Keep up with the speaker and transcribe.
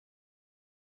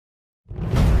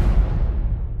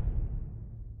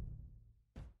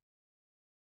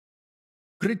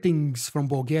Greetings from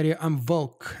Bulgaria, I'm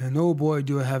Vulkk, and oh boy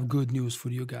do I have good news for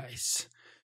you guys.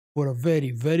 For a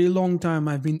very long time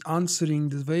I've been answering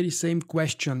the very same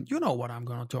question. You know what I'm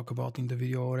gonna talk about in the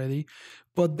video already.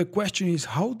 But the question is,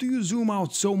 how do you zoom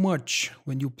out so much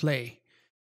when you play?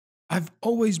 I've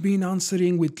always been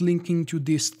answering with linking to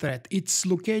this thread. It's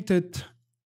located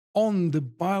on the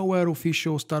BioWare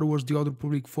official Star Wars The Old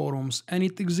Republic forums, and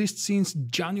it exists since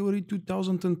January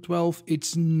 2012.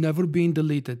 It's never been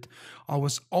deleted. I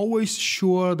was always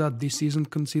sure that this isn't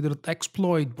considered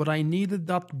exploit, but I needed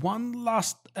that one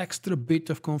last extra bit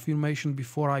of confirmation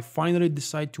before I finally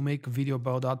decide to make a video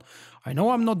about that. I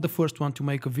know I'm not the first one to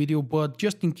make a video, but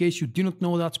just in case you didn't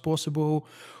know that's possible,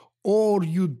 or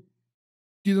you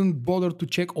didn't bother to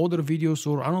check other videos,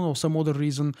 or I don't know, some other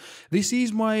reason, this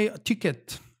is my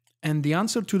ticket. And the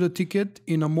answer to the ticket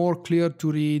in a more clear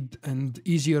to read and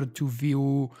easier to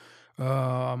view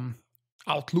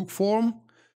Outlook form,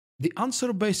 the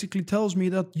answer basically tells me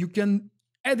that you can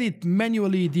edit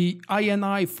manually the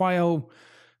INI file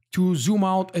to zoom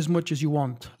out as much as you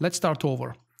want. Let's start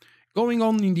over. Going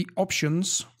on in the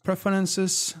options,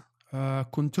 preferences,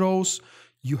 controls,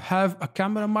 you have a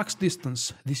camera max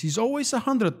distance. This is always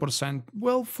 100%,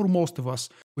 well, for most of us.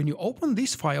 When you open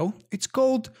this file, it's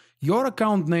called your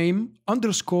account name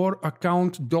 _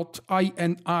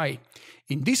 account.ini.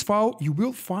 In this file, you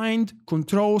will find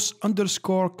controls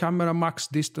 _ camera max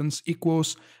distance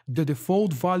equals the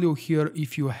default value here,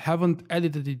 if you haven't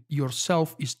edited it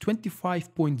yourself, is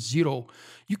 25.0.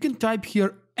 You can type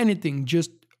here anything,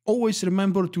 just always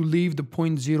remember to leave the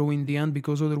 0.0 in the end,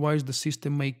 because otherwise the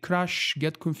system may crash,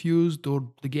 get confused, or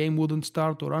the game wouldn't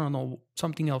start, or I don't know,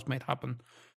 something else might happen.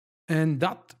 And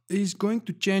that is going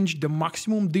to change the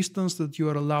maximum distance that you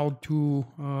are allowed to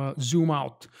zoom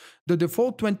out. The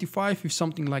default 25 is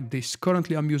something like this.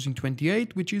 Currently I'm using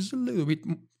 28, which is a little bit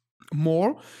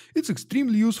more. It's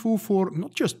extremely useful for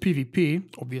not just PvP,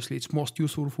 obviously it's most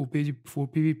useful for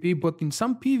PvP, but in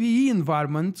some PvE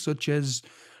environments, such as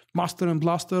Master and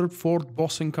Blaster, fourth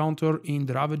boss encounter in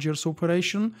the Ravager's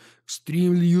operation,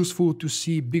 extremely useful to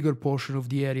see bigger portion of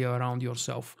the area around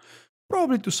yourself.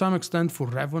 Probably to some extent for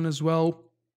Revan as well,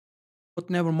 but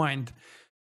never mind.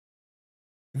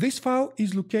 This file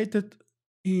is located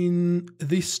in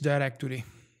this directory.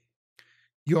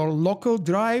 Your local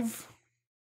drive,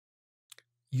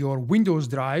 your Windows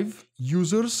drive,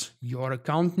 users, your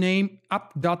account name,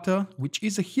 app data, which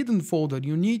is a hidden folder.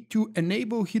 You need to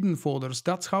enable hidden folders.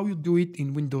 That's how you do it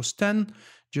in Windows 10.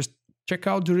 Just check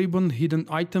out the ribbon, hidden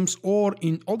items, or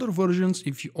in other versions,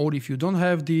 if you don't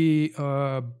have the,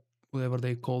 whatever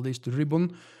they call this, the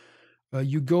ribbon,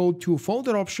 you go to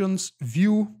folder options,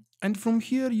 view, and from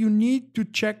here you need to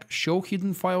check show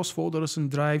hidden files, folders,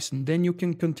 and drives, and then you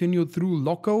can continue through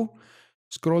local.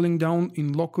 Scrolling down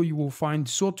in local, you will find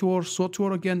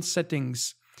SWTOR again,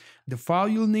 settings. The file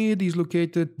you'll need is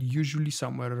located usually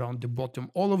somewhere around the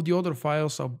bottom. All of the other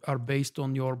files are based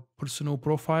on your personal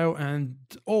profile and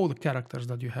all the characters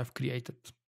that you have created.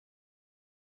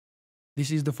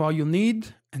 This is the file you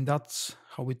need, and that's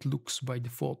how it looks by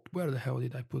default. Where the hell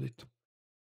did I put it?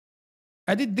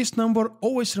 Edit this number,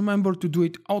 always remember to do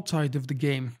it outside of the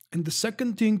game. And the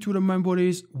second thing to remember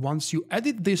is, once you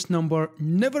edit this number,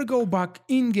 never go back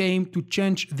in-game to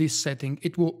change this setting.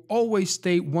 It will always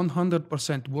stay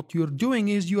 100%. What you're doing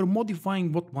is you're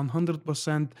modifying what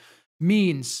 100%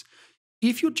 means.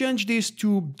 If you change this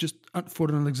to, just for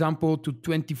an example, to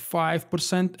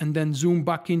 25% and then zoom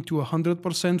back into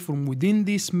 100% from within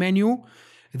this menu,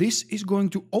 this is going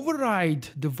to override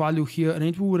the value here and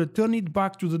it will return it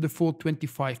back to the default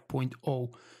 25.0.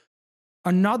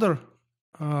 Another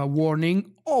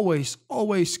warning,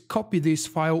 always copy this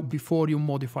file before you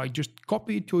modify. Just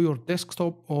copy it to your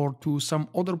desktop or to some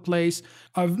other place.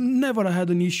 I've never had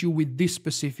an issue with this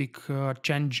specific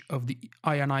change of the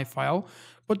INI file,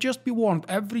 but just be warned,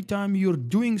 every time you're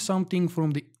doing something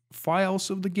from the files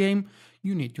of the game,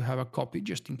 you need to have a copy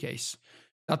just in case.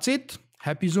 That's it.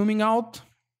 Happy zooming out.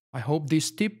 I hope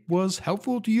this tip was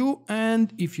helpful to you,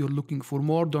 and if you're looking for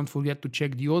more, don't forget to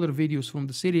check the other videos from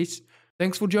the series.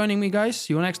 Thanks for joining me, guys.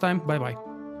 See you next time. Bye bye.